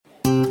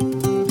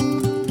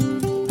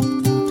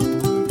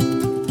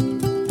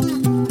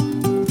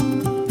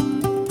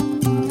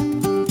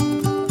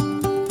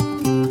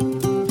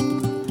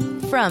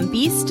From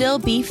Be Still,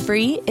 Be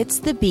Free, it's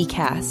the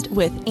Bcast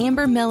with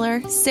Amber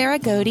Miller, Sarah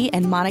Godey,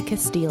 and Monica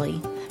Steele.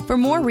 For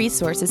more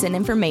resources and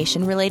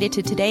information related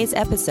to today's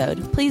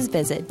episode, please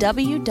visit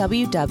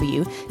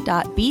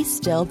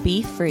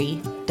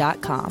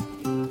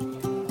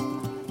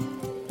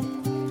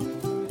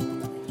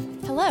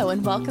www.bestillbefree.com. Hello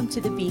and welcome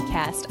to the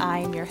Bcast. I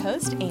am your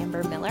host,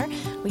 Amber Miller.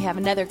 We have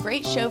another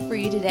great show for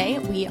you today.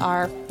 We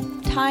are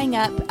tying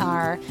up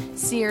our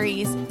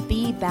series,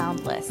 Be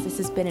Boundless. This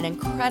has been an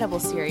incredible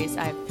series.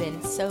 I've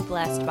been so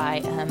blessed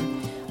by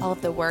all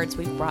of the words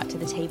we've brought to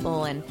the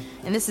table, and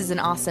this is an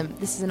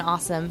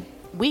awesome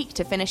week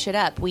to finish it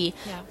up. We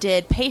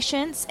did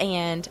patience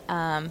and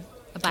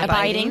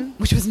abiding,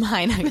 which was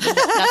mine. That's what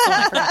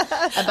I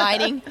forgot.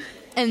 Abiding.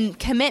 And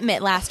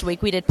commitment last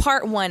week. We did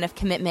part 1 of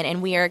commitment,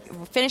 and we are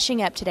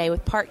finishing up today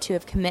with part 2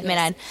 of commitment.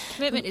 Yes. And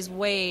commitment is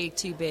way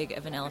too big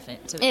of an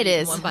elephant to eat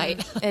in one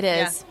bite. It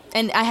is. Yeah.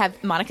 And I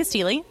have Monica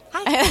Steele.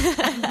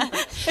 Hi.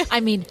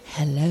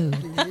 Hello.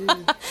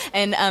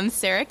 And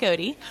Sarah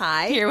Godey.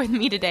 Hi. Here with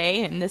me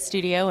today in the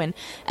studio.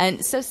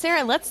 And so,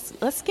 Sarah,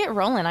 let's get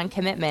rolling on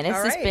commitment.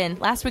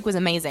 Last week was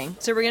amazing.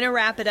 So we're going to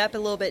wrap it up a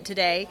little bit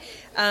today.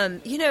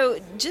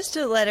 Just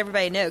to let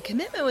everybody know,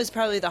 commitment was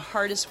probably the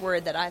hardest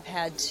word that I've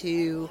had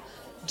to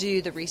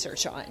do the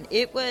research on.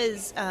 It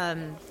was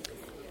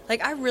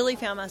I really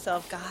found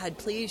myself, God,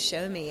 please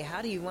show me,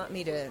 how do you want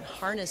me to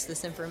harness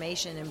this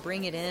information and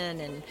bring it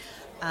in and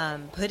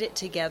put it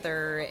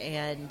together?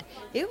 And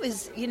it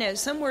was,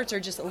 some words are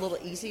just a little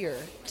easier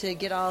to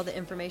get all the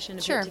information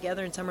to put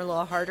together, and some are a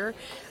little harder.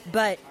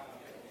 But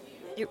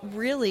it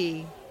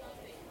really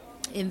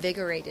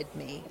invigorated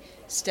me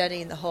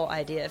studying the whole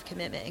idea of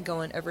commitment and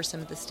going over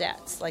some of the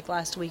stats. Like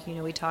last week,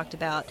 we talked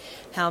about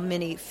how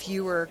many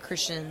fewer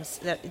Christians,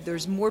 that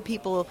there's more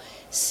people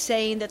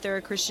saying that they're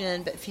a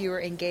Christian, but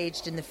fewer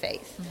engaged in the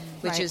faith,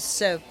 which is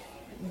so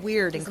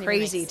weird and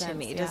crazy to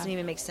me. It doesn't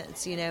even make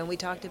sense, And we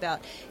talked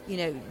about,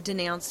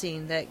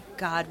 denouncing that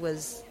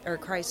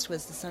Christ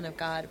was the Son of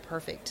God, a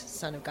perfect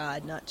Son of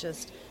God, not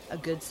just a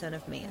good son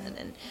of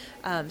man,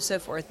 and so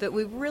forth. But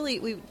we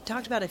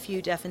talked about a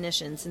few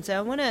definitions, and so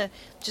I want to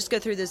just go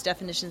through those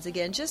definitions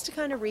again, just to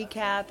kind of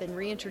recap and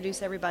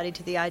reintroduce everybody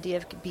to the idea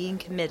of being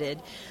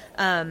committed.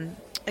 A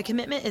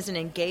commitment is an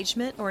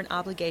engagement or an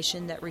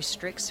obligation that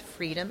restricts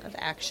freedom of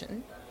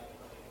action.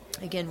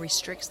 Again,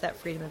 restricts that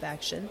freedom of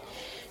action.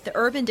 The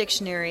Urban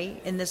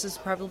Dictionary, and this is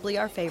probably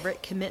our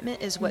favorite,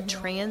 commitment is what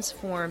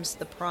transforms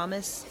the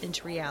promise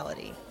into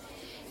reality.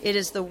 It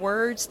is the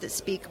words that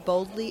speak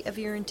boldly of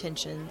your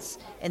intentions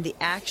and the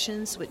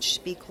actions which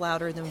speak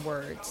louder than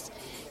words.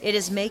 It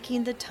is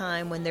making the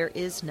time when there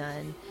is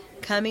none,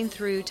 coming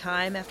through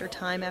time after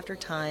time after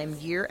time,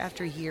 year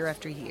after year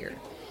after year.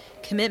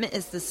 Commitment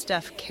is the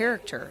stuff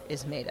character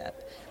is made up.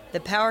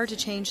 The power to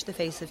change the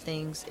face of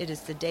things. It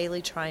is the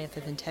daily triumph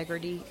of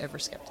integrity over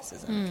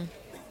skepticism.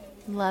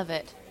 Love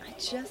it. I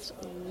just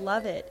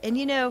love it. And,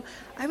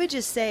 I would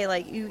just say,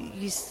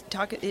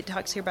 it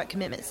talks here about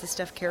commitments, the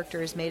stuff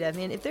character is made of.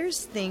 If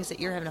there's things that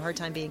you're having a hard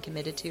time being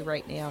committed to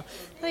right now,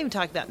 not even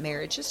talking about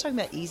marriage, just talking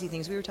about easy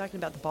things. We were talking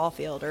about the ball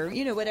field or,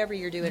 whatever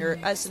you're doing, or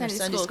us in our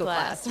Sunday school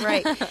class.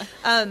 Right.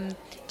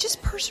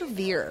 Just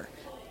persevere.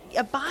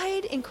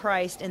 Abide in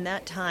Christ in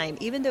that time,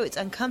 even though it's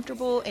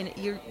uncomfortable and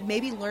you're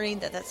maybe learning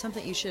that that's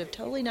something you should have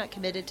totally not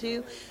committed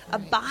to.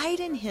 Abide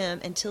in Him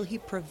until He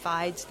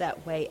provides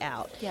that way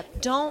out. Yep.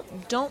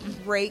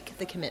 Don't break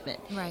the commitment,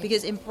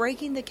 because in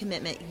breaking the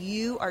commitment,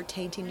 you are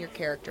tainting your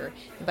character,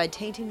 and by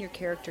tainting your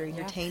character,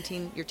 you're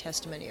tainting your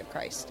testimony of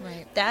Christ.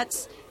 Right.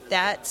 That's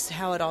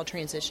how it all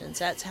transitions.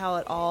 That's how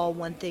it all,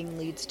 one thing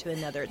leads to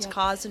another. It's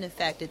cause and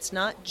effect. It's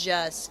not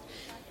just,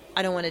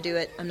 I don't want to do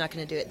it, I'm not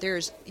going to do it.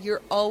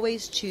 You're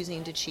always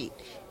choosing to cheat.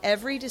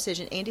 Every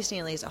decision, Andy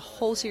Stanley has a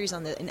whole series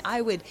on that, and I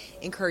would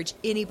encourage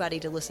anybody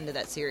to listen to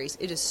that series.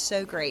 It is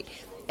so great.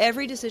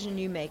 Every decision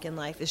you make in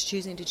life is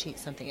choosing to cheat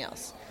something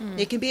else.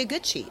 It can be a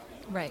good cheat.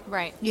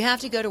 Right. You have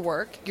to go to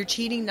work. You're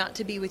cheating not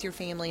to be with your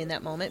family in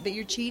that moment, but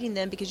you're cheating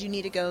them because you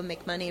need to go and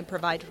make money and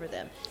provide for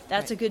them.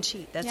 That's a good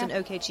cheat. That's an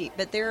okay cheat.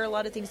 But there are a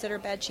lot of things that are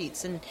bad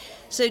cheats. And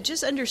so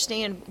just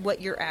understand what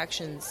your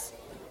actions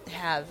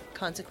have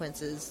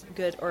consequences,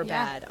 good or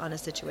bad, on a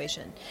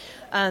situation.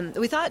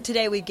 We thought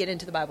today we'd get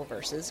into the Bible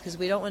verses because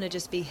we don't want to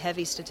just be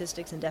heavy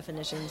statistics and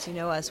definitions. You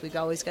know us, we've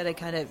always got to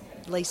kind of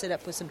lace it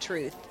up with some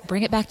truth.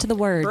 Bring it back to the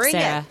Word, Bring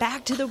Sarah. it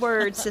back to the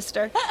Word,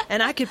 sister.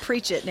 And I could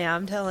preach it now,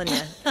 I'm telling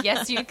you.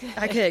 Yes, you could.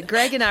 I could.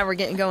 Greg and I were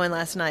getting going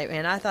last night,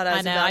 man. I thought I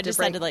was about I just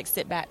to break. had to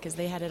sit back because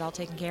they had it all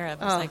taken care of.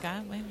 I was wait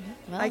a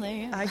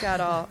minute.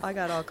 I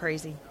got all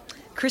crazy.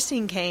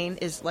 Christine Kane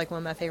is like one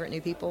of my favorite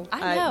new people.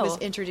 I know. I was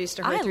introduced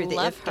to her through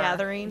the If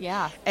Gathering.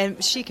 Yeah.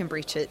 And she can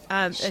preach it.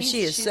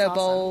 She is so awesome.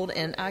 bold,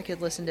 and I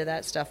could listen to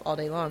that stuff all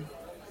day long.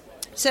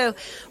 So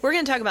we're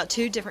going to talk about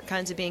two different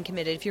kinds of being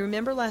committed. If you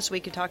remember last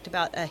week, we talked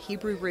about a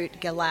Hebrew root,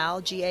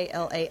 galal,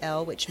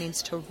 G-A-L-A-L, which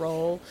means to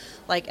roll,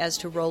 like as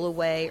to roll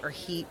away, or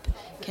heap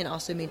can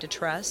also mean to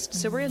trust.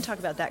 So we're going to talk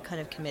about that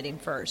kind of committing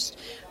first.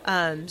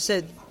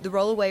 So the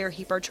roll away or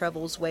heap our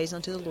troubles, ways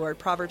unto the Lord.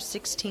 Proverbs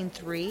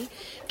 16:3,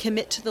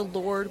 commit to the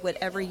Lord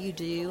whatever you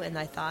do, and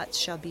thy thoughts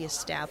shall be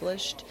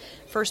established.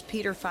 1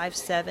 Peter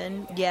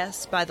 5:7,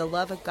 yes, by the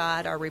love of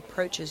God our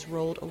reproach is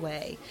rolled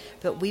away,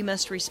 but we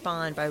must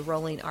respond by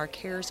rolling our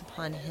cares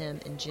upon him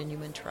in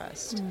genuine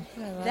trust.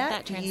 I love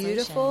That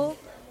translation.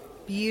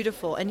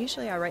 beautiful. And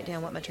usually I write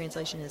down what my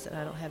translation is, and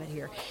I don't have it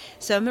here.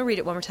 So I'm going to read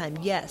it one more time.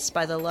 Yes,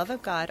 by the love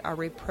of God our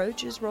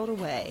reproach is rolled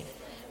away,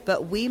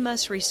 but we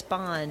must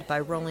respond by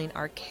rolling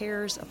our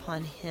cares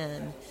upon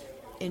him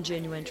in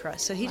genuine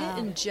trust. So he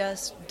didn't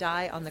just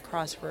die on the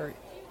cross for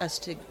us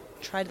to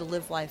try to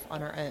live life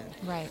on our own.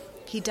 Right.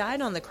 He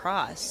died on the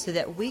cross so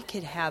that we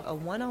could have a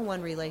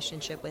one-on-one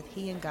relationship with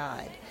he and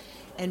God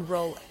and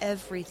roll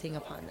everything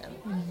upon them.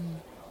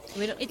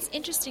 Mm-hmm. It's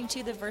interesting,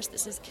 too, the verse that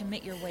says,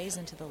 commit your ways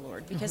into the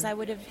Lord. Because I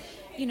would have,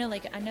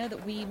 I know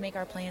that we make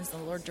our plans, the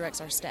Lord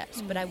directs our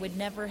steps. But I would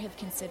never have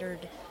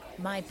considered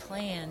my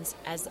plans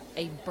as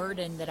a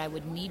burden that I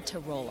would need to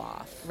roll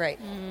off. Right.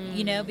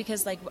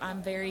 Because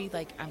I'm very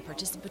I'm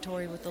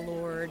participatory with the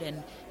Lord,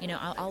 and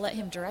I'll let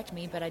him direct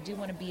me, but I do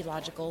want to be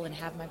logical and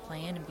have my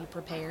plan and be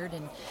prepared,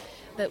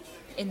 but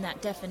in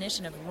that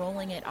definition of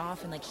rolling it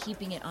off and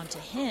heaping it onto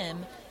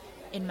him,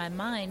 in my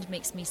mind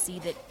makes me see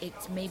that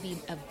it's maybe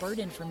a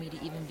burden for me to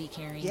even be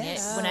carrying it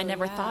when I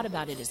never thought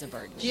about it as a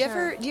burden. Do you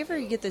ever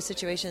get those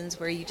situations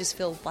where you just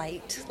feel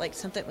light, like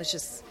something was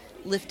just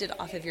lifted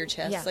off of your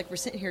chest? Yeah. Like we're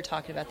sitting here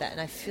talking about that, and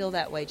I feel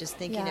that way just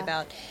thinking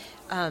about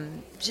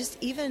just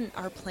even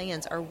our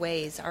plans, our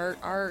ways,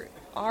 our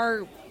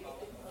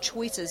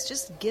choices.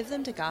 Just give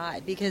them to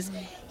God, because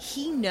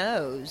he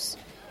knows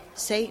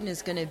Satan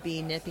is going to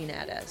be nipping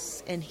at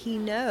us, and he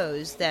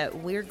knows that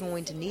we're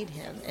going to need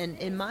him. And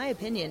in my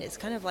opinion, it's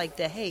kind of like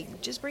hey,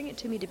 just bring it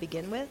to me to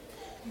begin with,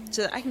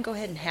 so that I can go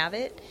ahead and have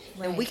it,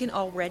 and we can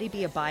already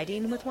be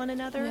abiding with one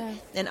another,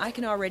 and I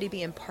can already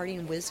be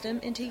imparting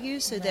wisdom into you,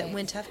 so that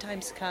when tough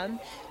times come,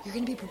 you're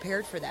going to be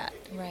prepared for that.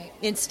 Right.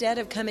 Instead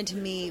of coming to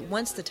me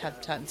once the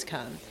tough times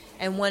come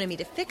and wanting me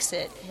to fix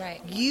it,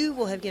 you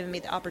will have given me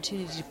the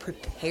opportunity to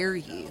prepare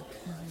you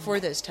for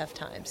those tough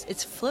times.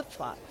 It's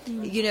flip-flop.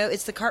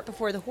 It's the cart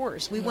before the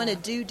horse. We want to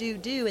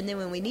do, and then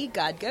when we need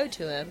God, go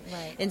to him.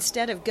 Right.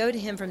 Instead of go to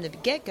him from the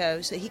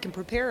get-go so that he can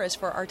prepare us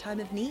for our time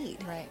of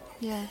need. Right.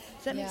 Yeah.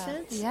 Does that make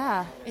sense?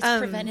 Yeah. It's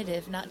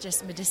preventative, not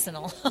just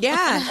medicinal.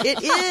 Yeah,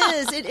 it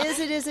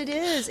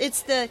is.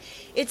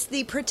 It's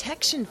the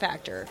protection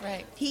factor.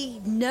 Right.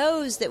 He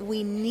knows that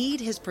we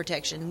need his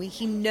protection.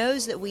 He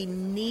knows that we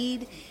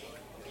need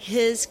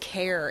his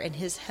care and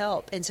his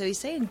help. And so he's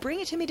saying,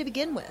 bring it to me to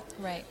begin with.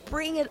 Right.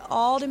 Bring it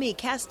all to me,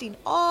 casting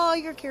all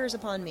your cares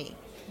upon me.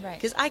 Right.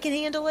 Because I can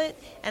handle it,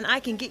 and I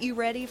can get you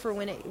ready for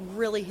when it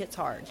really hits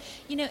hard.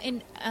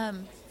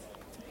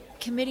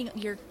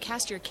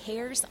 Cast your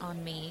cares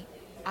on me,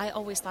 I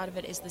always thought of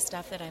it as the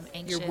stuff that I'm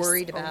anxious You're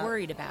worried or about.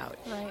 worried about.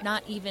 Right.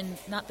 Not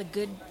the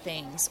good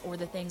things or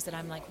the things that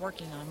I'm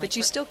working on. But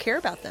you still care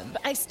about them.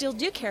 But I still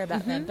do care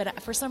about them, but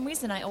for some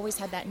reason I always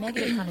had that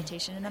negative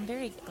connotation, and I'm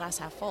very glass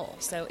half full.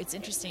 So it's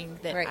interesting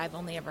that I've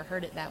only ever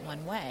heard it that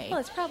one way.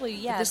 Well, it's probably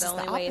this the is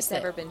only the way it's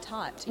opposite. ever been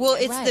taught. Well,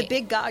 it's the Right.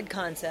 big God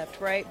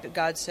concept, right? That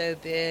God's so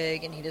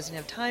big and he doesn't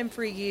have time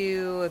for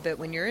you, but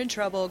when you're in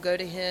trouble, go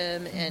to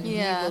him and he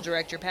will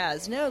direct your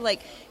paths. No,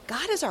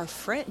 God is our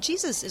friend.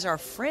 Jesus is our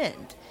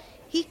friend.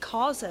 He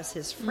calls us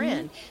his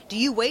friend. Do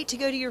you wait to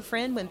go to your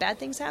friend when bad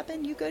things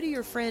happen? You go to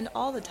your friend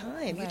all the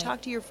time. You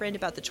talk to your friend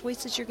about the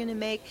choices you're going to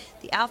make,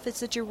 the outfits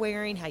that you're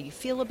wearing, how you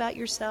feel about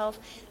yourself.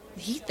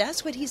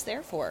 That's what he's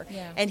there for.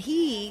 Yeah. And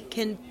he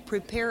can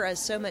prepare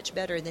us so much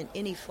better than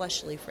any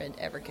fleshly friend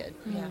ever could.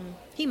 Yeah.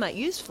 He might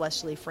use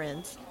fleshly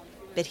friends,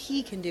 but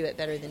he can do it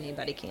better than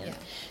anybody can. Yeah.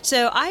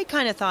 So I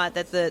kind of thought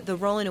that the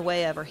rolling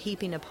away of or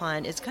heaping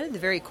upon is kind of the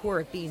very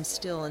core of being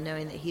still and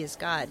knowing that he is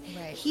God.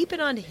 Right. Heap it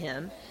onto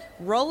him,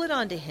 roll it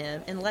onto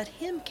him, and let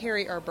him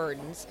carry our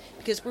burdens,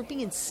 because we're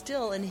being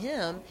still in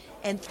him,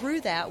 and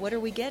through that, what are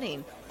we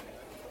getting?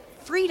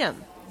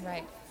 Freedom.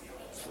 Right.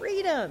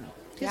 Freedom.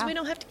 Because we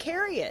don't have to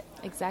carry it.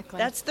 Exactly.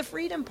 That's the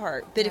freedom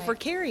part. But if Right. we're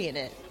carrying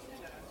it,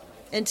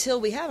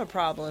 until we have a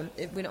problem,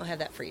 we don't have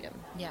that freedom.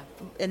 Yeah.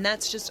 And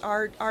that's just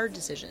our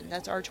decision.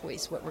 That's our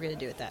choice, what we're going to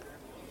do with that.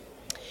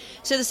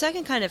 So the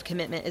second kind of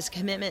commitment is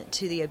commitment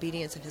to the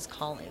obedience of his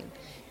calling. And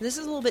this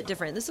is a little bit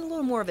different. This is a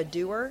little more of a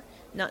doer,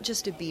 not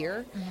just a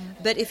beer.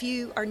 But if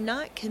you are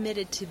not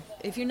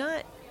if you're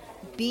not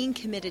being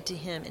committed to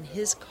him and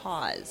his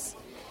cause,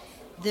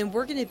 then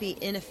we're going to be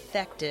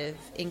ineffective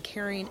in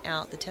carrying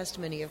out the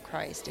testimony of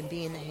Christ and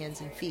being the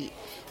hands and feet,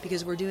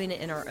 because we're doing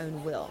it in our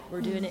own will. We're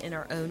doing it in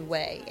our own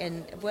way.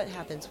 And what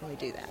happens when we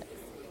do that?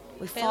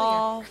 We Failure.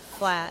 fall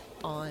flat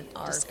on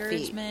our feet.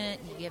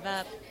 Discouragement, you give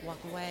up, walk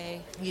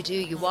away. You do.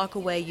 You walk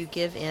away, you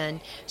give in.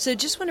 So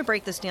just want to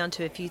break this down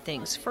to a few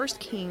things. 1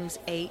 Kings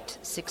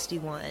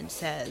 8:61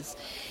 says,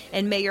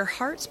 "And may your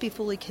hearts be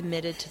fully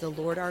committed to the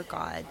Lord our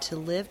God, to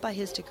live by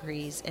his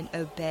decrees and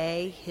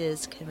obey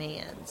his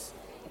commands,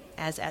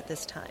 as at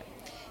this time."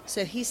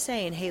 So he's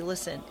saying, hey,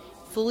 listen,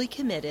 fully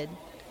committed,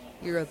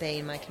 you're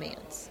obeying my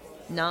commands.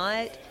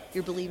 Not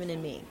you're believing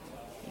in me.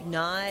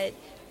 Not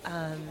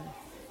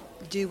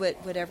do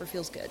whatever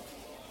feels good.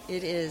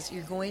 It is,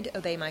 you're going to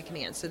obey my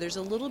commands. So there's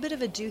a little bit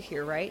of a do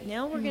here, right?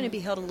 Now we're going to be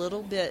held a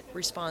little bit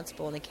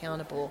responsible and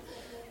accountable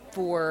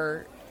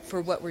for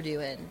what we're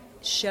doing,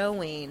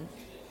 showing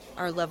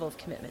our level of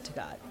commitment to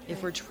God,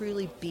 if we're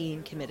truly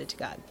being committed to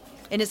God.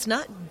 And it's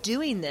not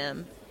doing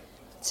them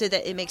so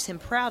that it makes him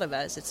proud of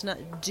us. It's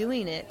not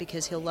doing it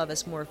because he'll love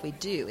us more if we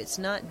do. It's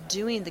not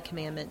doing the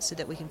commandments so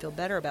that we can feel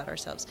better about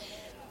ourselves.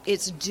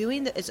 It's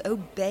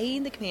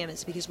obeying the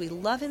commandments because we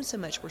love him so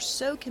much. We're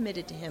so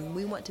committed to him.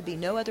 We want to be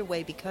no other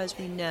way because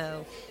we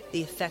know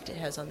the effect it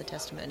has on the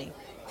testimony.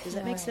 Does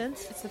that make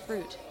sense? It's the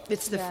fruit.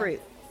 It's the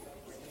fruit.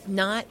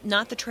 Not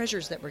the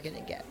treasures that we're going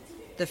to get.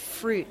 The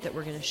fruit that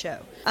we're going to show.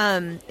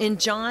 In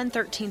John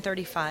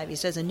 13:35, he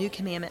says, "A new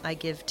commandment I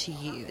give to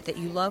you, that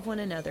you love one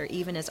another,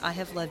 even as I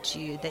have loved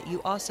you, that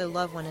you also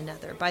love one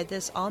another. By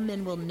this all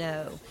men will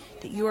know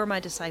that you are my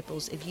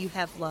disciples, if you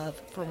have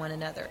love for one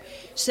another."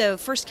 So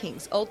 1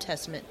 Kings, Old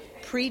Testament,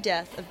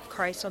 pre-death of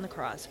Christ on the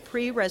cross,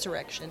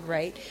 pre-resurrection,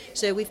 right?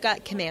 So we've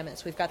got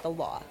commandments, we've got the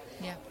law.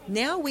 Yeah.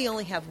 Now we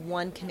only have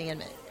one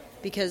commandment.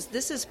 Because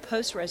this is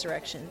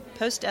post-resurrection,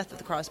 post-death of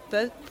the cross,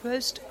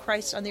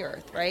 post-Christ on the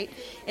earth, right?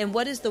 And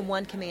what is the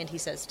one command he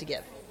says to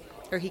give?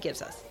 Or he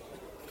gives us?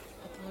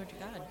 Love the Lord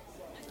your God.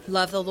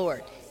 Love the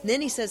Lord. And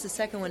then he says the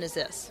second one is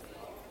this.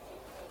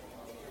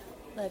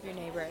 Love your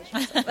neighbor as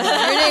yourself. Love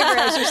your neighbor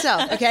as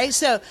yourself. Okay,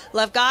 so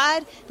love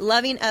God,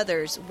 loving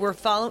others. We're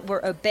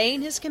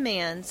obeying his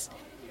commands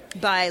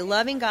by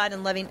loving God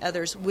and loving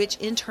others, which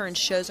in turn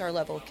shows our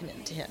level of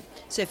commitment to him.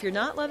 So if you're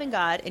not loving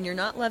God and you're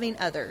not loving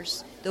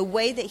others, the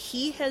way that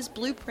he has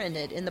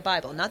blueprinted in the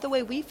Bible, not the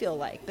way we feel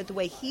like, but the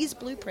way he's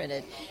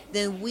blueprinted,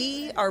 then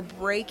we are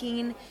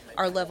breaking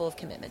our level of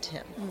commitment to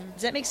him.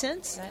 Does that make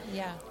sense?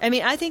 Yeah. I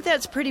mean, I think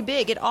that's pretty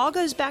big. It all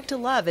goes back to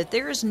love. If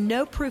there is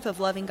no proof of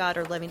loving God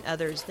or loving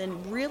others,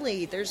 then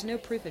really there's no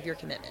proof of your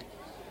commitment.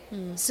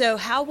 So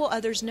how will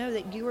others know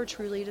that you are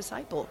truly a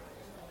disciple?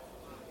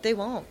 They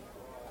won't.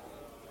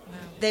 Wow.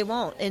 They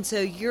won't. And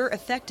so your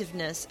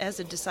effectiveness as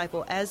a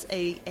disciple, as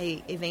a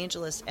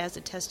evangelist, as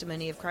a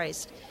testimony of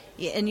Christ,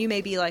 and you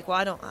may be like,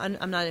 well,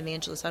 I'm not an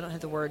evangelist. I don't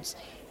have the words.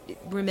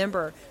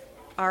 Remember,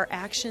 our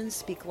actions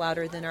speak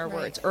louder than our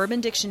words.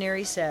 Urban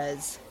Dictionary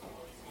says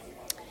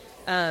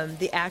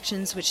the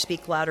actions which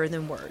speak louder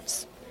than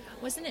words.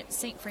 Wasn't it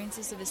St.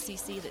 Francis of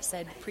Assisi that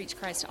said, "Preach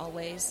Christ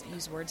always,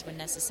 use words when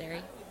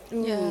necessary"?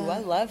 Ooh, I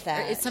love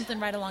that. Or it's something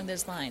right along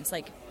those lines.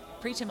 Like,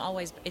 preach him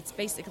always. It's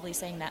basically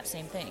saying that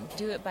same thing.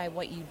 Do it by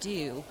what you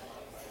do.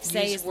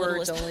 Say Use as little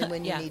words as only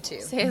when you yeah. need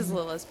to. Say as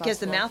little as possible. Because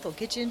the mouth will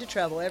get you into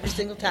trouble every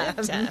single time.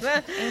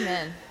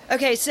 Amen.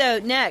 Okay, so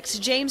next,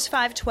 James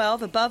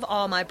 5:12, "Above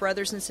all, my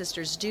brothers and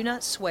sisters, do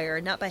not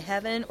swear, not by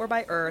heaven or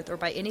by earth or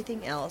by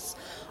anything else.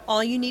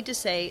 All you need to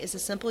say is a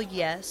simple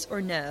yes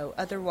or no,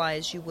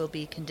 otherwise you will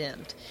be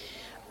condemned."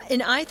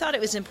 And I thought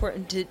it was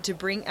important to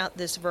bring out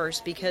this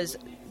verse because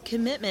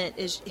commitment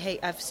is, hey,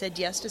 I've said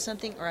yes to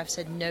something or I've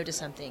said no to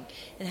something.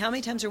 And how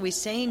many times are we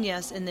saying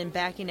yes and then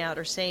backing out,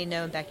 or saying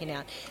no and backing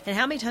out? And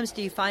how many times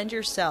do you find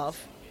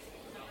yourself,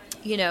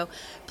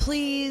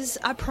 please,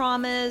 I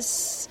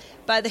promise,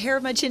 by the hair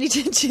of my chinny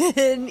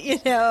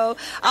chin,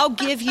 I'll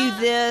give you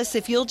this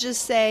if you'll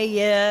just say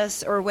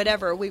yes, or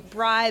whatever. We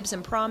bribes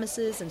and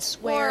promises and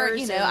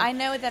swears. Or, I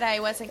know that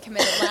I wasn't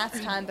committed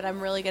last time, but I'm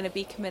really going to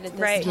be committed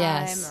this time.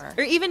 Yes. Or,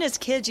 Or even as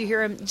kids, you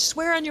hear them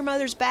swear on your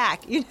mother's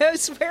back.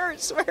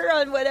 Swear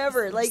on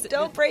whatever. Like,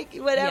 don't break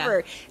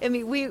whatever. Yeah. I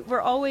mean,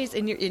 we're always,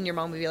 and your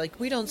mom would be like,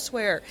 we don't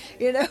swear.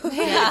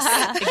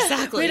 Yes,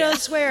 exactly. We don't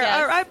swear.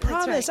 Yes, I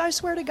promise. right. I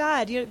swear to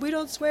God. We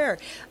don't swear.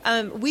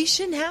 We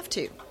shouldn't have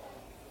to.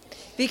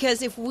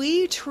 Because if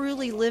we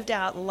truly lived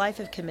out a life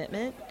of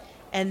commitment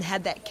and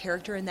had that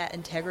character and that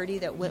integrity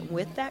that went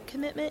with that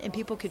commitment, and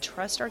people could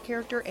trust our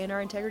character and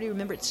our integrity,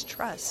 remember, it's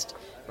trust,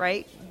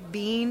 right?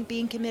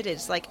 Being committed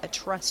is like a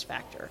trust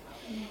factor.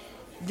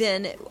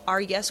 Then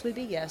our yes would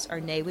be yes, our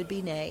nay would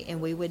be nay,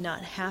 and we would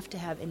not have to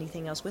have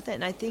anything else with it.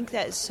 And I think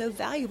that is so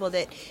valuable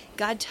that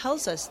God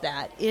tells us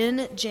that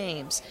in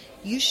James.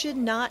 You should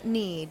not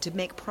need to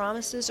make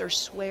promises or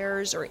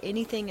swears or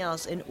anything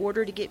else in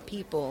order to get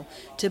people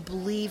to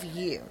believe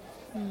you.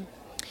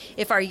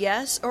 If our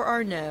yes or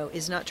our no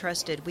is not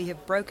trusted, we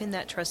have broken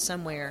that trust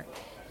somewhere,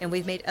 and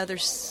we've made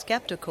others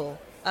skeptical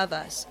of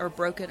us or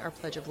broken our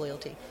pledge of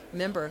loyalty.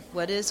 Remember,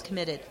 what is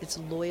committed? It's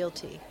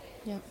loyalty.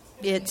 yeah.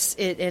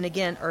 And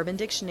again, Urban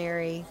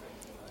Dictionary,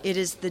 it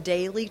is the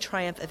daily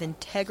triumph of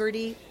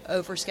integrity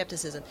over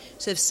skepticism.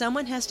 So if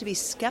someone has to be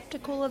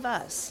skeptical of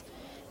us,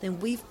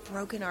 then we've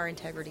broken our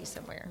integrity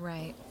somewhere.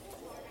 Right.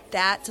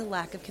 that's a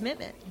lack of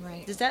commitment.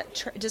 Right. Does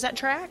that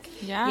track?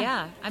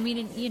 Yeah. I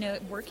mean,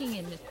 working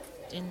in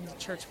the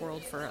church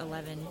world for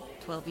 11,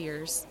 12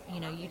 years,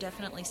 you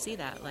definitely see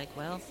that. Like,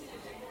 well,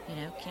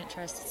 can't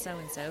trust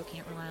so-and-so,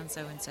 can't rely on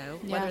so-and-so,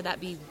 whether that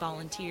be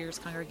volunteers,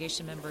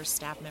 congregation members,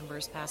 staff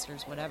members,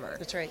 pastors, whatever.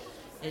 That's right.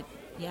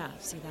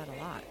 See that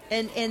a lot.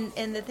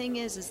 And the thing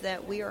is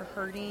that we are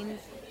hurting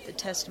the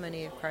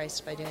testimony of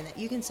Christ by doing that.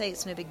 You can say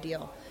it's no big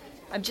deal.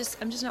 I'm just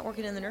not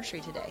working in the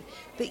nursery today.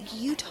 But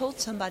you told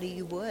somebody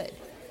you would.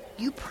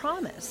 You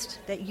promised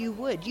that you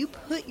would. You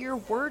put your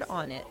word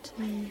on it.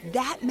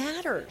 That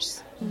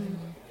matters.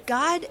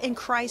 God and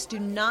Christ do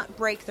not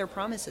break their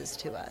promises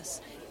to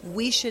us.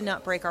 We should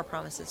not break our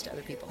promises to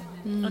other people.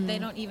 They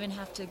don't even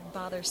have to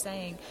bother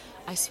saying,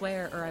 I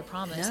swear or I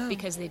promise,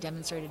 because they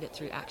demonstrated it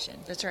through action.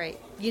 That's right.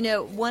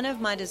 One of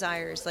my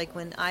desires, like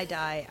when I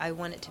die, I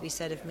want it to be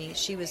said of me,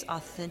 she was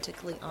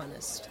authentically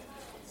honest.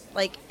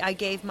 Like, I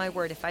gave my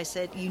word. If I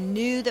said, you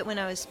knew that when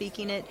I was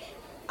speaking it,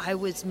 I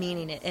was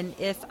meaning it. And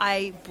if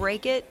I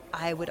break it,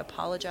 I would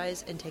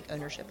apologize and take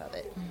ownership of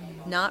it.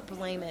 Not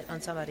blame it on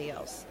somebody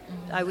else.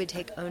 I would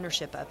take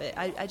ownership of it.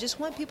 I just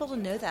want people to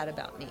know that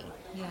about me.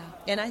 Yeah.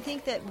 And I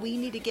think that we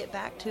need to get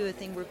back to a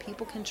thing where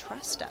people can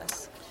trust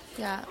us.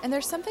 Yeah, and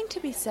there's something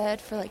to be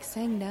said for, like,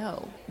 saying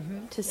no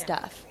to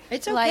stuff.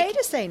 It's okay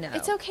to say no.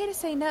 It's okay to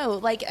say no.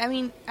 Like, I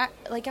mean, I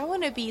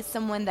want to be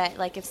someone that,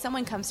 like, if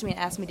someone comes to me and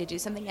asks me to do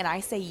something and I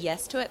say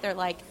yes to it, they're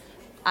like,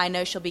 I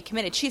know she'll be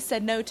committed. She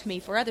said no to me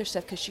for other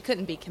stuff because she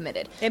couldn't be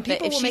committed. And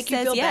people will make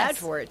you feel bad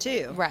for it,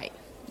 too. Right.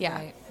 Yeah.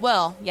 Right.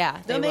 Well, yeah.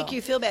 They'll make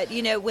you feel bad.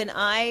 When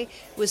I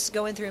was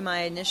going through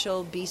my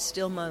initial be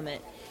still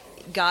moment,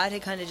 God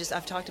had kind of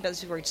I've talked about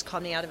this before, he just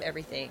called me out of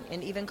everything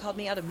and even called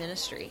me out of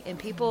ministry. And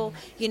people,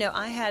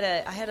 I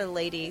had a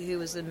lady who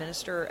was the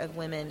minister of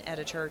women at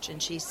a church,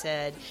 and she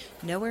said,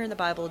 nowhere in the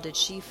Bible did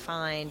she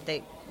find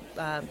that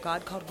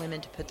God called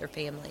women to put their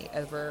family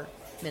over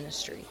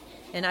ministry.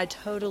 And I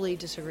totally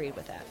disagreed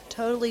with that.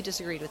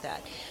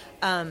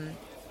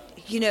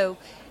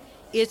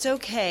 It's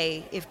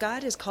okay if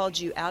God has called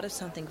you out of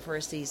something for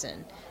a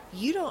season.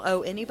 You don't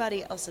owe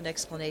anybody else an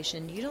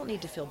explanation. You don't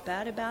need to feel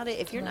bad about it.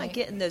 If you're not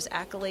getting those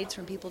accolades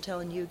from people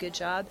telling you a good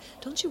job,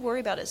 don't you worry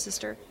about it,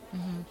 sister.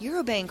 You're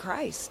obeying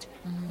Christ.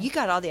 You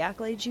got all the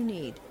accolades you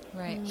need.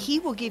 Right. He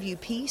will give you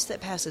peace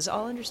that passes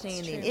all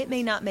understanding. It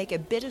may not make a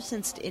bit of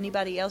sense to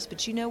anybody else,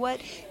 but you know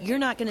what? You're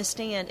not going to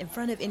stand in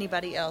front of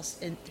anybody else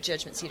in the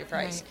judgment seat of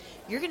Christ.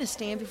 You're going to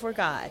stand before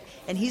God,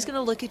 and he's going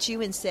to look at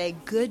you and say,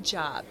 good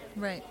job.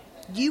 Right.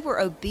 You were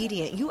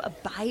obedient. You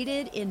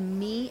abided in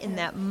me in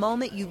that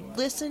moment. You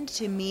listened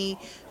to me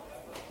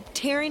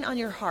tearing on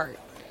your heart.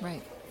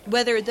 Right.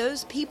 Whether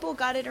those people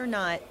got it or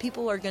not,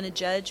 people are going to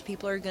judge.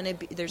 People are going to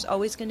be, there's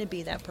always going to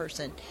be that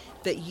person.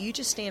 But you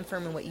just stand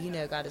firm in what you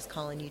know God is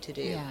calling you to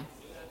do. Yeah.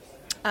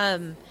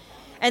 And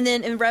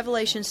then in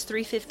Revelations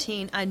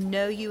 3:15, I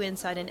know you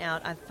inside and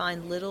out. I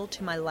find little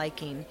to my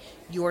liking.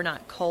 You're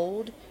not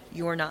cold.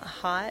 You're not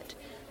hot.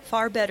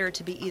 Far better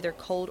to be either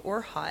cold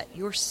or hot.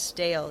 You're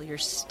stale. You're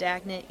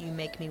stagnant. You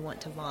make me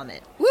want to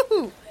vomit.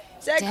 Woohoo!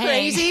 Is that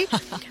crazy?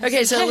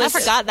 Okay, so I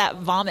forgot that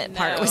vomit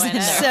part was in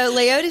there. So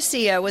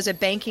Laodicea was a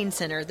banking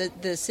center.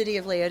 The city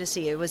of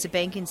Laodicea was a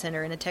banking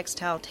center in a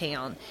textile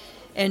town.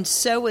 And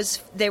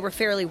they were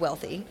fairly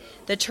wealthy.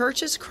 The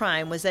church's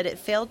crime was that it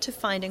failed to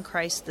find in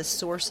Christ the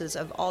sources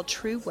of all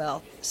true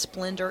wealth,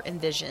 splendor,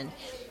 and vision.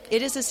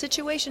 It is a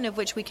situation of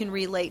which we can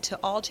relate to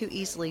all too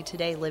easily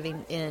today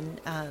living in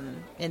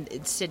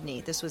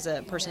Sydney. This was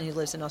a person who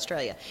lives in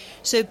Australia.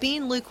 So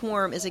being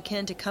lukewarm is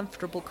akin to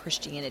comfortable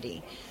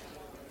Christianity.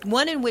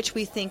 One in which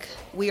we think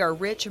we are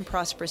rich and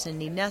prosperous and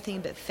need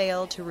nothing, but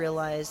fail to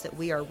realize that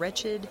we are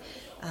wretched,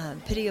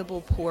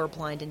 pitiable, poor,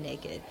 blind, and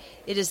naked.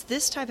 It is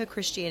this type of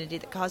Christianity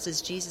that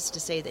causes Jesus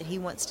to say that he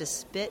wants to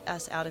spit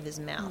us out of his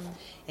mouth.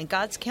 And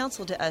God's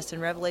counsel to us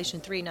in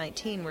Revelation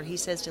 3:19, where he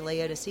says to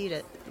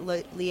Laodicea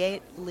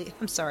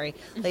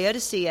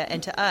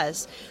and to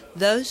us,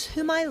 those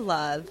whom I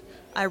love,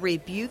 I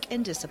rebuke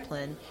and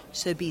discipline,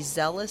 so be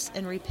zealous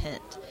and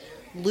repent.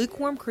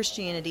 Lukewarm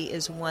Christianity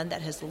is one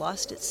that has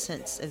lost its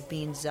sense of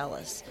being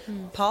zealous.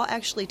 Paul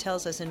actually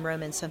tells us in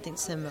Romans something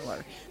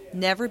similar.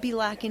 Never be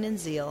lacking in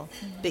zeal,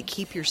 but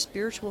keep your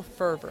spiritual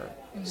fervor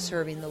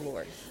serving the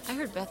Lord. I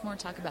heard Beth Moore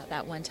talk about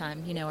that one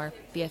time, our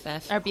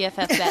BFF. Our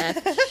BFF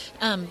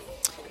Beth.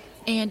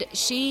 And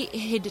she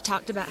had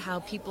talked about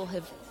how people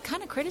have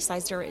kind of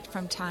criticized her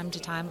from time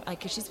to time,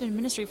 like, 'cause she's been in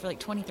ministry for like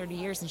 20, 30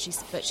 years,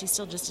 but she's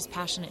still just as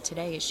passionate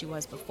today as she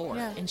was before.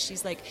 Yeah. And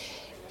she's like,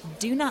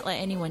 do not let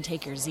anyone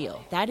take your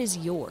zeal. That is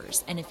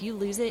yours. And if you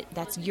lose it,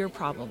 that's your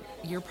problem.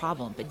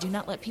 But do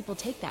not let people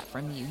take that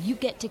from you. You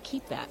get to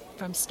keep that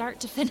from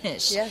start to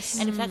finish. Yes.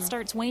 And if that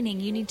starts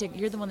waning,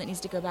 you're the one that needs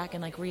to go back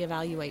and like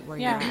reevaluate where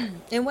you're at.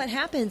 And what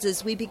happens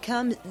is we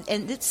become,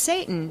 and it's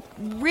Satan,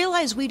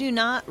 realize we do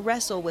not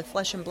wrestle with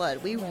flesh and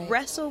blood. We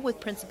wrestle with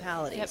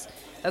principalities. Yep.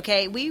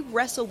 Okay? We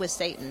wrestle with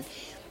Satan.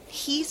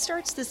 He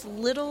starts this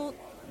little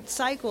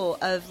cycle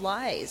of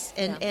lies,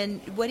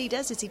 and what he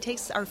does is he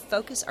takes our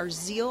focus, our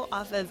zeal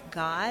off of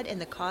God and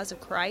the cause of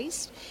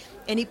Christ,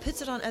 And he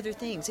puts it on other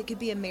things. It could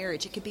be a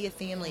marriage. It could be a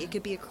family. It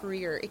could be a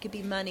career. It could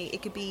be money.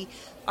 It could be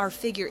our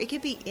figure. It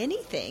could be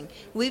anything.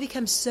 We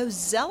become so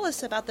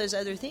zealous about those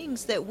other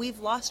things that we've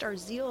lost our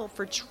zeal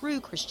for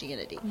true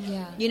Christianity.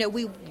 Yeah. You know,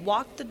 we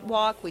walk the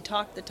walk, we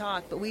talk the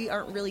talk, but we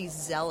aren't really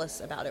zealous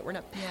about it. We're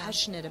not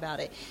passionate about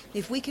it.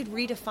 If we could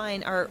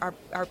redefine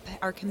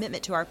our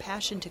commitment to our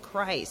passion to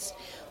Christ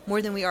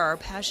more than we are our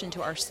passion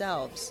to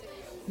ourselves,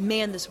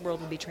 man, this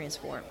world would be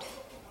transformed.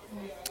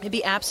 It'd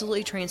be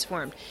absolutely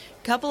transformed.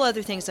 A couple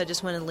other things I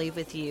just want to leave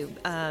with you.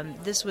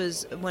 This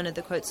was one of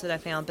the quotes that I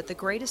found. But the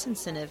greatest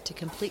incentive to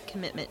complete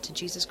commitment to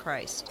Jesus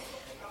Christ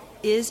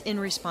is in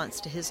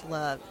response to his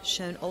love,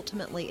 shown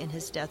ultimately in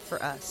his death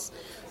for us.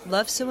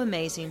 Love so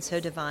amazing, so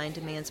divine,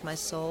 demands my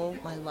soul,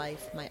 my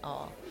life, my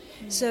all.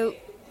 So,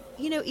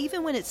 you know,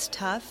 even when it's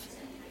tough,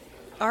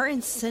 our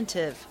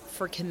incentive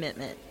for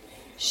commitment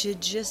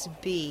should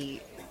just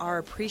be our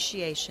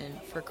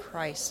appreciation for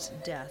Christ's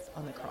death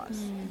on the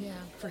cross,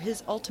 for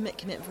his ultimate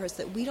commitment for us,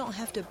 that we don't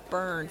have to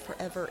burn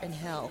forever in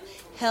hell.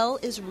 Hell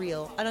is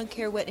real. I don't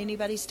care what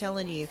anybody's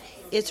telling you.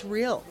 It's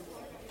real.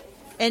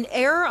 And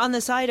err on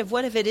the side of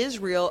what if it is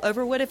real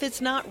over what if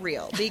it's not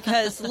real.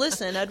 Because,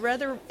 listen, I'd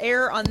rather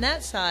err on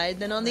that side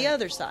than on the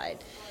other side.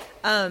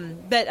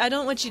 But I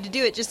don't want you to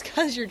do it just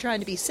because you're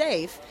trying to be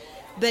safe.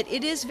 But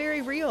it is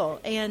very real,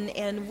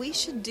 and we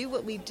should do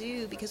what we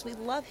do because we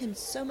love him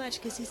so much,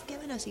 because he's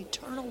given us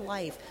eternal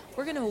life.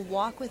 We're going to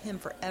walk with him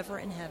forever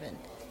in heaven,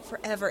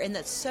 forever, and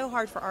that's so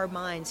hard for our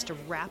minds to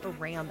wrap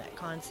around that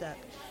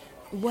concept.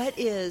 What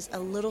is a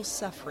little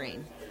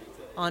suffering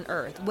on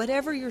earth?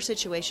 Whatever your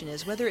situation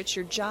is, whether it's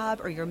your job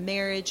or your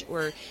marriage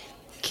or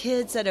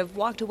kids that have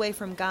walked away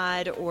from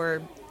God,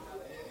 or,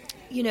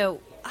 you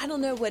know, I don't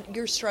know what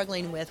you're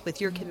struggling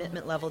with your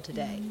commitment level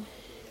today.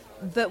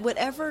 But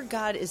whatever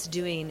God is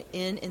doing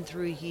in and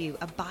through you,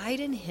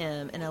 abide in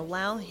him and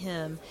allow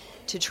him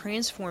to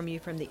transform you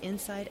from the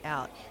inside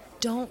out.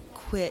 Don't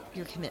quit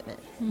your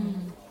commitment.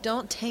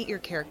 Don't taint your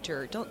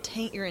character. Don't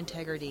taint your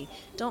integrity.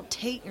 Don't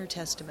taint your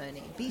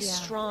testimony. Be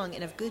strong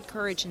and of good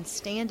courage and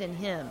stand in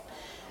him.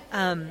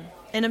 And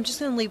I'm just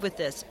going to leave with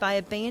this. By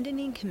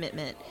abandoning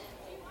commitment,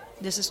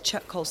 this is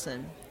Chuck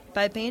Colson,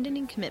 by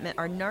abandoning commitment,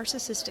 our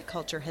narcissistic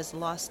culture has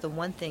lost the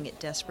one thing it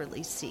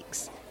desperately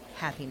seeks,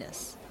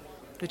 happiness.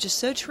 Which is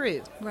so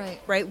true.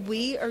 Right?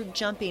 We are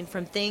jumping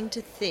from thing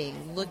to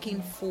thing,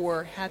 looking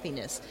for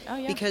happiness.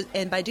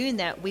 And by doing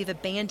that, we've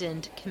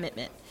abandoned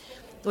commitment.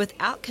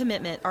 Without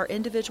commitment, our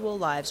individual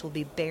lives will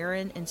be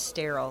barren and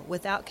sterile.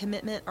 Without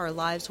commitment, our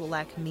lives will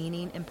lack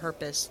meaning and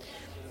purpose.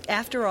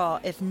 After all,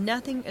 if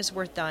nothing is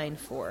worth dying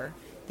for,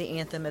 the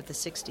anthem of the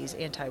 60s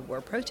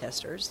anti-war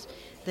protesters,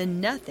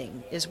 then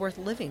nothing is worth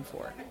living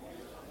for.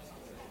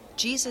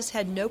 Jesus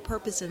had no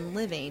purpose in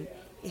living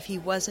if he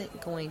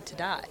wasn't going to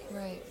die.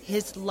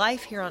 His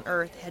life here on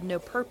earth had no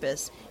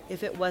purpose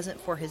if it wasn't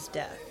for his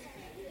death.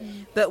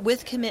 But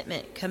with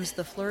commitment comes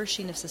the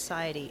flourishing of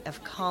society,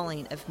 of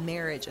calling, of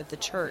marriage, of the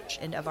church,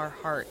 and of our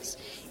hearts.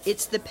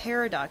 It's the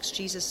paradox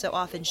Jesus so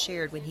often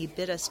shared when he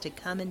bid us to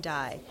come and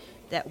die,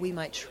 that we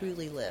might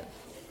truly live.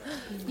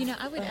 You know,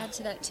 I would add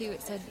to that, too.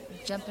 It said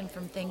jumping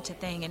from thing to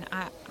thing, and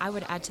I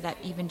would add to that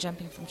even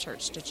jumping from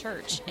church to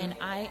church. And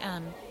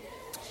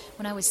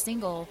when I was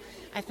single,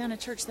 I found a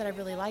church that I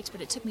really liked, but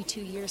it took me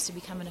 2 years to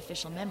become an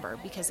official member,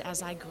 because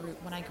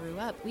when I grew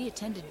up, we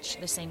attended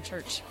the same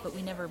church, but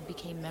we never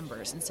became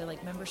members. And so,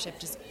 like, membership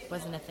just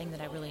wasn't a thing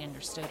that I really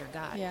understood or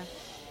got.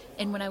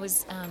 And when I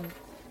was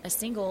a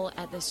single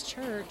at this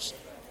church,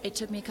 it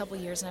took me a couple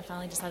years, and I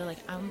finally decided, like,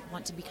 I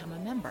want to become a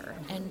member.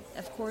 And,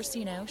 of course,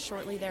 you know,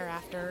 shortly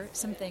thereafter,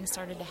 some things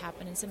started to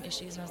happen and some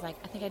issues, and I was like,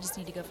 I think I just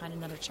need to go find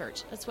another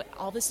church. That's what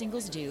all the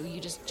singles do.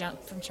 You just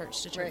jump from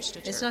church to church to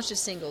church. It's not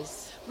just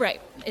singles. Right.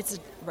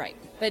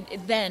 But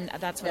then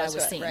that's what I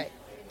was seeing. Right.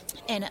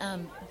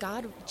 And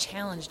God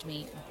challenged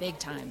me big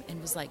time and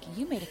was like,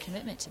 you made a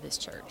commitment to this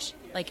church.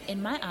 Like,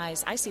 in my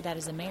eyes, I see that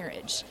as a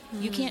marriage.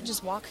 You can't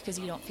just walk because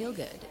you don't feel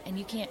good, and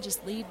you can't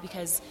just leave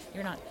because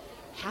you're not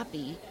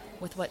happy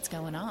with what's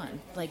going on.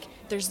 Like,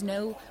 there's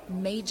no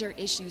major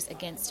issues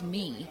against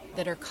me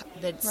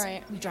that's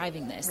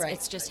driving this.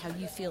 It's just how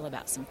you feel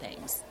about some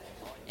things.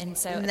 And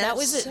so that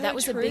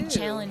was a big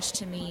challenge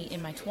to me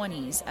in my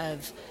 20s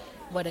of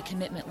what a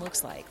commitment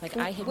looks like. Like,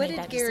 I had made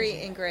that decision. What did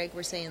Gary and Greg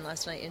were saying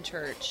last night in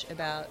church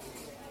about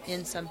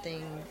in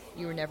something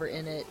you were never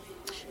in it?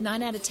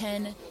 9 out of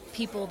 10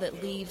 people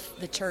that leave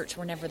the church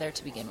were never there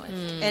to begin with.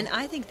 And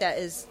I think that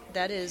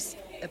is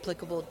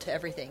applicable to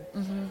everything.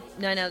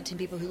 9 out of 10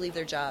 people who leave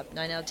their job,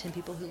 9 out of 10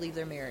 people who leave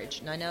their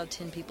marriage, 9 out of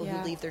 10 people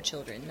who leave their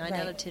children, 9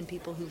 out of 10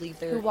 people who leave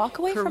their who walk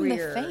away career. from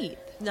their faith.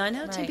 9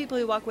 out of 10 people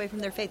who walk away from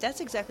their faith.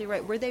 That's exactly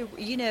right. Where they,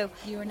 you know,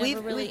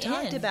 we've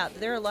talked about,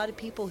 there are a lot of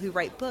people who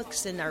write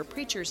books and are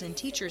preachers and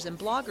teachers and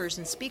bloggers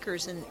and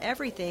speakers and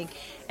everything,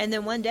 and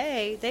then one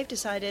day they've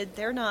decided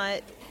they're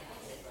not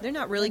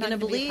really going to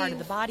believe be part of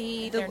the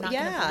body. They're not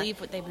going to believe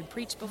what they would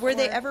preach before. Were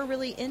they ever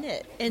really in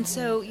it? And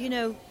so, you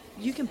know,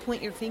 you can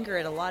point your finger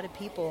at a lot of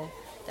people.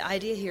 The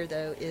idea here,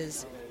 though,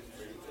 is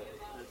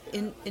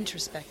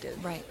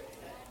introspective. Right.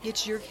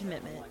 It's your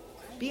commitment.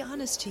 Be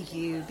honest to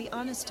you. Be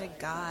honest to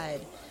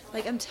God.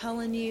 Like, I'm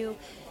telling you,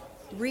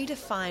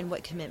 redefine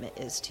what commitment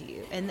is to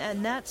you. And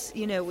that's,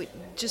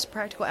 just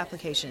practical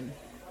application.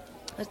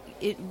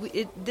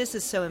 This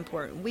is so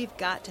important. We've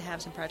got to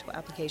have some practical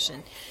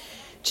application.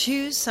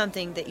 Choose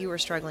something that you are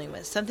struggling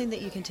with, something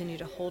that you continue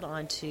to hold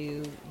on to,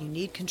 you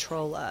need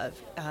control of.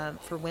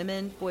 For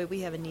women, boy, we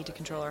have a need to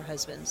control our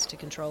husbands, to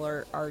control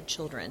our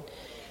children.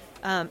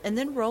 And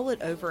then roll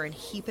it over and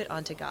heap it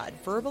onto God.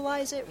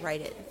 Verbalize it,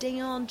 write it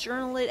down,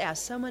 journal it,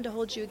 ask someone to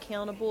hold you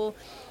accountable.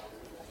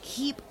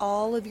 Heap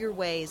all of your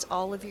ways,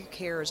 all of your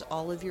cares,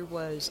 all of your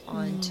woes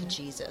onto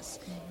Jesus.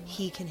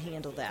 He can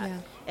handle that. Yeah.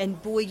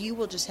 And boy, you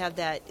will just have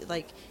that,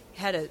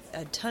 had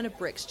a ton of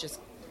bricks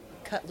just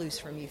cut loose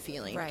from you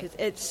feeling. Right. 'Cause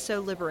it's so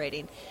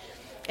liberating.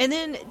 And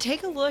then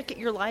take a look at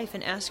your life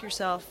and ask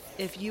yourself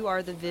if you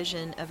are the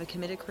vision of a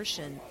committed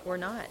Christian or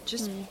not.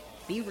 Just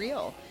be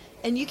real.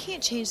 And you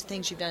can't change the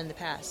things you've done in the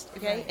past,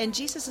 okay? Right. And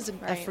Jesus is a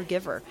Right.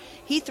 forgiver.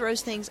 He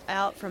throws things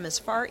out from as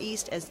far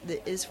east as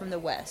is from the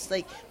west.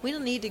 Like, we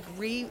don't need to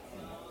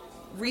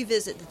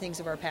revisit the things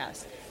of our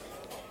past.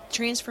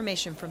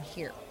 Transformation from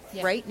here,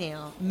 right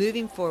now,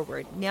 moving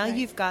forward. Now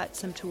you've got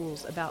some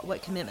tools about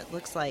what commitment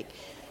looks like.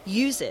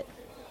 Use it.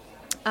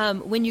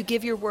 When you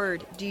give your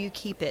word, do you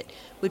keep it?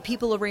 Would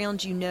people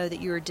around you know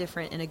that you are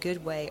different in a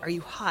good way? Are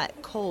you hot,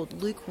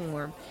 cold,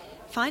 lukewarm?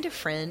 Find a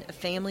friend, a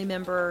family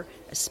member,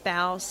 a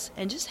spouse,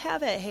 and just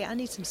have hey, I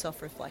need some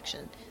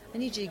self-reflection. I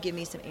need you to give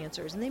me some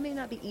answers. And they may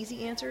not be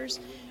easy answers,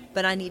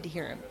 but I need to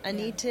hear them. I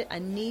need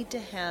to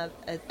have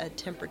a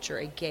temperature,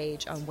 a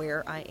gauge on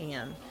where I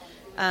am.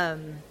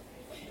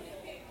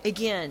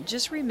 Again,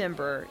 just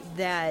remember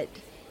that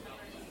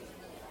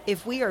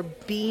if we are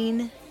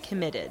being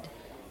committed,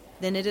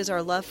 then it is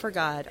our love for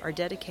God, our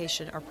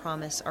dedication, our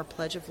promise, our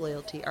pledge of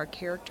loyalty, our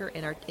character,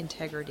 and our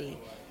integrity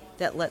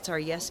that lets our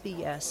yes be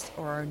yes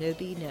or our no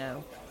be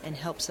no, and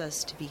helps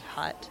us to be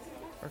hot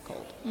or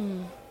cold.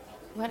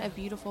 What a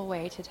beautiful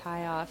way to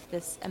tie off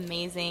this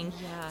amazing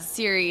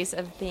series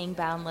of Being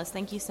Boundless.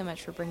 Thank you so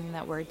much for bringing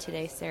that word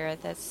today, Sarah.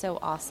 That's so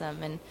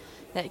awesome, and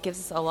that gives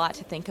us a lot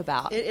to think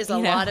about. It is a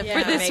lot of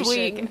for this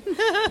information.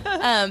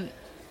 week.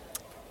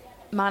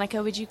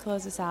 Monica, would you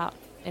close us out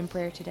in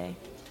prayer today?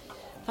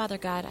 Father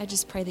God, I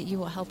just pray that you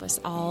will help us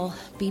all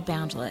be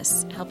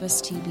boundless. Help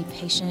us to be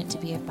patient, to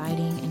be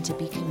abiding, and to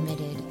be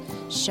committed.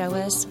 Show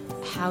us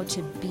how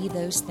to be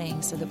those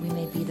things so that we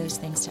may be those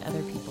things to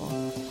other people.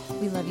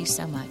 We love you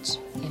so much.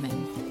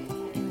 Amen.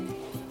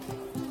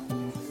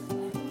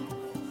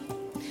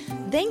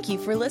 Thank you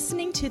for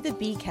listening to the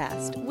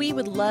B-Cast. We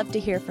would love to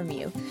hear from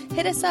you.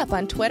 Hit us up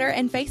on Twitter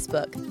and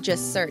Facebook.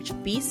 Just search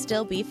Be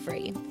Still Be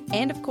Free.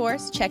 And of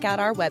course, check out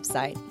our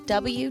website,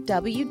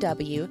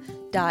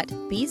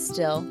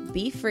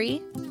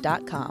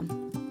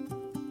 www.bestillbefree.com.